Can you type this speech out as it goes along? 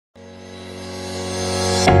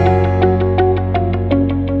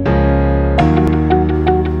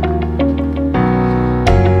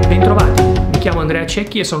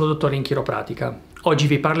Cecchi e sono dottore in chiropratica. Oggi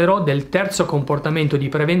vi parlerò del terzo comportamento di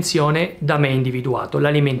prevenzione da me individuato,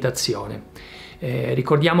 l'alimentazione.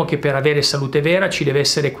 Ricordiamo che per avere salute vera ci deve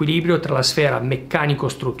essere equilibrio tra la sfera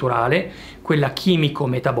meccanico-strutturale, quella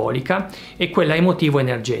chimico-metabolica e quella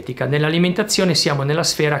emotivo-energetica. Nell'alimentazione siamo nella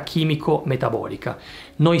sfera chimico-metabolica.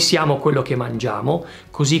 Noi siamo quello che mangiamo,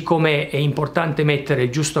 così come è importante mettere il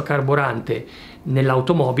giusto carburante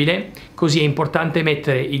nell'automobile, così è importante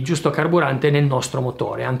mettere il giusto carburante nel nostro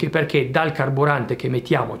motore, anche perché dal carburante che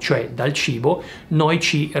mettiamo, cioè dal cibo, noi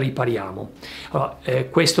ci ripariamo. Allora,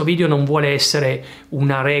 questo video non vuole essere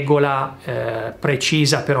una regola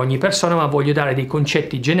precisa per ogni persona, ma voglio dare dei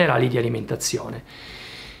concetti generali di alimentazione.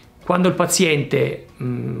 Quando il paziente,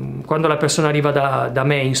 quando la persona arriva da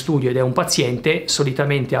me in studio ed è un paziente,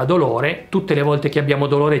 solitamente ha dolore. Tutte le volte che abbiamo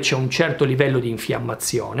dolore c'è un certo livello di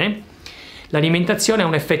infiammazione. L'alimentazione ha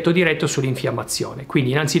un effetto diretto sull'infiammazione,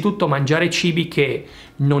 quindi innanzitutto mangiare cibi che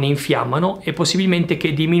non infiammano e possibilmente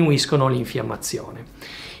che diminuiscono l'infiammazione.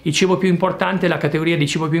 Il cibo più importante, la categoria di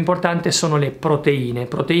cibo più importante sono le proteine.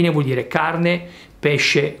 Proteine vuol dire carne,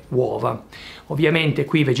 pesce, uova. Ovviamente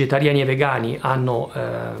qui vegetariani e vegani hanno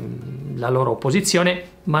la loro posizione,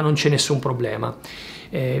 ma non c'è nessun problema.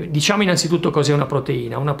 Diciamo innanzitutto cos'è una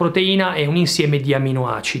proteina. Una proteina è un insieme di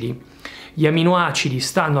aminoacidi. Gli aminoacidi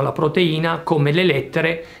stanno alla proteina come le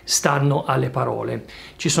lettere stanno alle parole.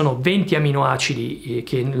 Ci sono 20 aminoacidi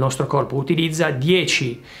che il nostro corpo utilizza,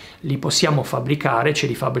 10 li possiamo fabbricare, ce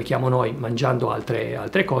li fabbrichiamo noi mangiando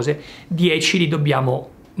altre cose, 10 li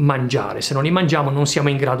dobbiamo mangiare. Se non li mangiamo non siamo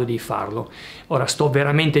in grado di farlo. Ora sto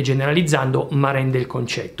veramente generalizzando, ma rende il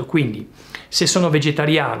concetto. Quindi se sono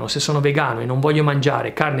vegetariano, se sono vegano e non voglio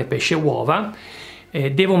mangiare carne, pesce e uova,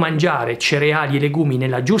 devo mangiare cereali e legumi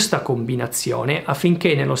nella giusta combinazione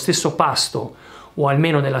affinché nello stesso pasto o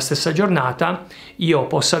almeno nella stessa giornata io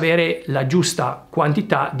possa avere la giusta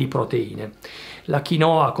quantità di proteine. La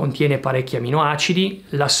quinoa contiene parecchi aminoacidi,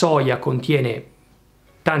 la soia contiene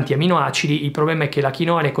tanti aminoacidi. Il problema è che la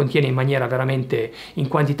quinoa ne contiene in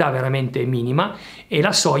quantità veramente minima e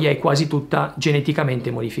la soia è quasi tutta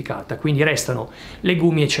geneticamente modificata, quindi restano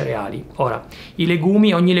legumi e cereali. Ora,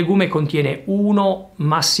 ogni legume contiene 1,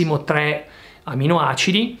 massimo 3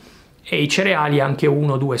 aminoacidi e i cereali anche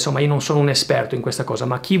 1 o 2, insomma io non sono un esperto in questa cosa,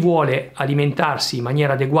 ma chi vuole alimentarsi in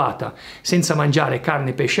maniera adeguata senza mangiare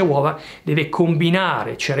carne, pesce e uova deve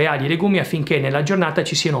combinare cereali e legumi affinché nella giornata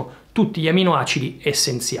ci siano tutti gli aminoacidi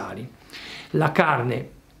essenziali. La carne,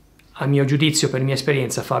 a mio giudizio, per mia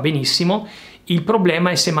esperienza, fa benissimo. Il problema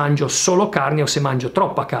è se mangio solo carne o se mangio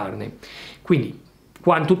troppa carne. Quindi,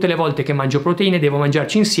 tutte le volte che mangio proteine devo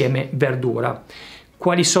mangiarci insieme verdura.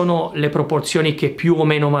 Quali sono le proporzioni che più o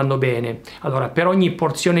meno vanno bene? Allora, per ogni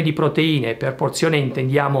porzione di proteine, per porzione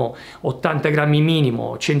intendiamo 80 grammi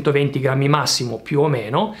minimo, 120 grammi massimo più o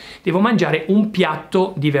meno, devo mangiare un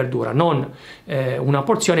piatto di verdura, non una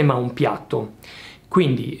porzione ma un piatto.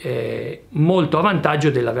 Quindi molto a vantaggio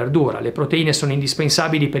della verdura. Le proteine sono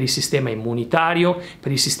indispensabili per il sistema immunitario,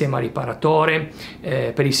 per il sistema riparatore,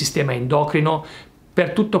 per il sistema endocrino,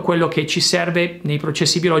 per tutto quello che ci serve nei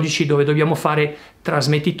processi biologici dove dobbiamo fare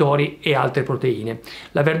trasmettitori e altre proteine.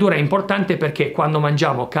 La verdura è importante perché quando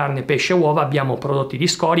mangiamo carne, pesce e uova abbiamo prodotti di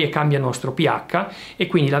scorie, cambia il nostro pH e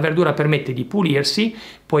quindi la verdura permette di pulirsi,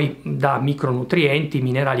 poi dà micronutrienti,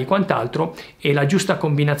 minerali e quant'altro, e la giusta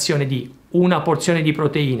combinazione di una porzione di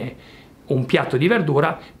proteine, un piatto di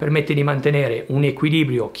verdura permette di mantenere un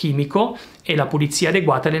equilibrio chimico e la pulizia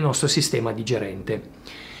adeguata del nostro sistema digerente.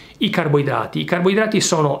 I carboidrati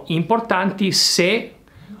sono importanti se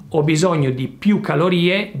ho bisogno di più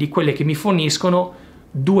calorie di quelle che mi forniscono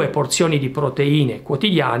 2 porzioni di proteine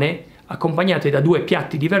quotidiane accompagnate da 2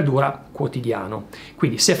 piatti di verdura quotidiano.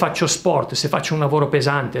 Quindi se faccio sport, se faccio un lavoro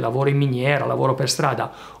pesante, lavoro in miniera, lavoro per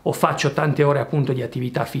strada o faccio tante ore appunto di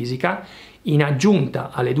attività fisica, in aggiunta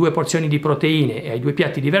alle 2 porzioni di proteine e ai 2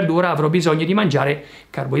 piatti di verdura avrò bisogno di mangiare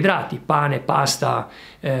carboidrati, pane, pasta,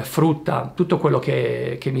 frutta, tutto quello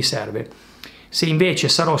che mi serve. Se invece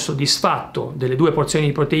sarò soddisfatto delle 2 porzioni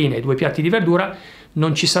di proteine e 2 piatti di verdura,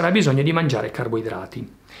 non ci sarà bisogno di mangiare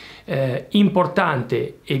carboidrati.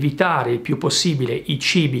 Importante evitare il più possibile i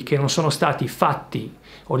cibi che non sono stati fatti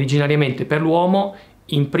originariamente per l'uomo,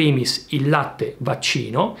 in primis il latte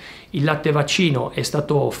vaccino. Il latte vaccino è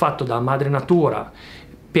stato fatto da madre natura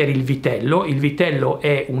per il vitello. Il vitello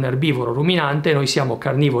è un erbivoro ruminante, noi siamo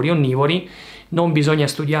carnivori onnivori. Non bisogna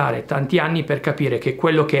studiare tanti anni per capire che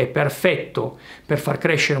quello che è perfetto per far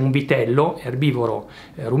crescere un vitello erbivoro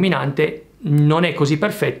ruminante non è così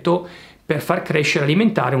perfetto per far crescere e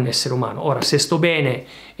alimentare un essere umano. Ora, se sto bene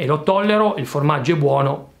e lo tollero, il formaggio è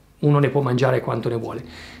buono, uno ne può mangiare quanto ne vuole.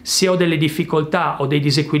 Se ho delle difficoltà o dei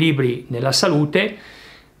disequilibri nella salute,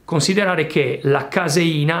 considerare che la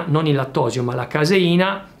caseina, non il lattosio, ma la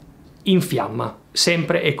caseina infiamma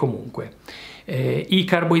sempre e comunque. I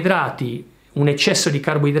carboidrati, un eccesso di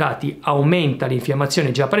carboidrati aumenta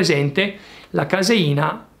l'infiammazione già presente, la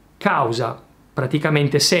caseina causa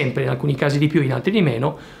praticamente sempre, in alcuni casi di più, in altri di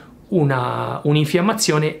meno,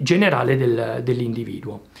 un'infiammazione generale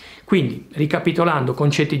dell'individuo. Quindi, ricapitolando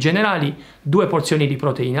concetti generali, 2 porzioni di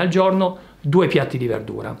proteine al giorno, 2 piatti di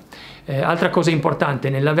verdura. Altra cosa importante,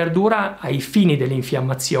 nella verdura, ai fini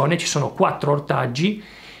dell'infiammazione, ci sono 4 ortaggi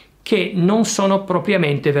che non sono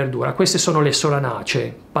propriamente verdura. Queste sono le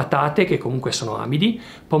solanacee, patate che comunque sono amidi,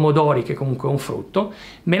 pomodori che comunque è un frutto,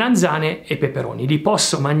 melanzane e peperoni. Li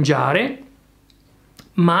posso mangiare,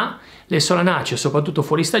 ma le solanacee, soprattutto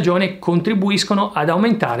fuori stagione, contribuiscono ad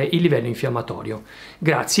aumentare il livello infiammatorio.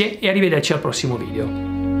 Grazie e arrivederci al prossimo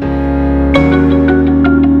video.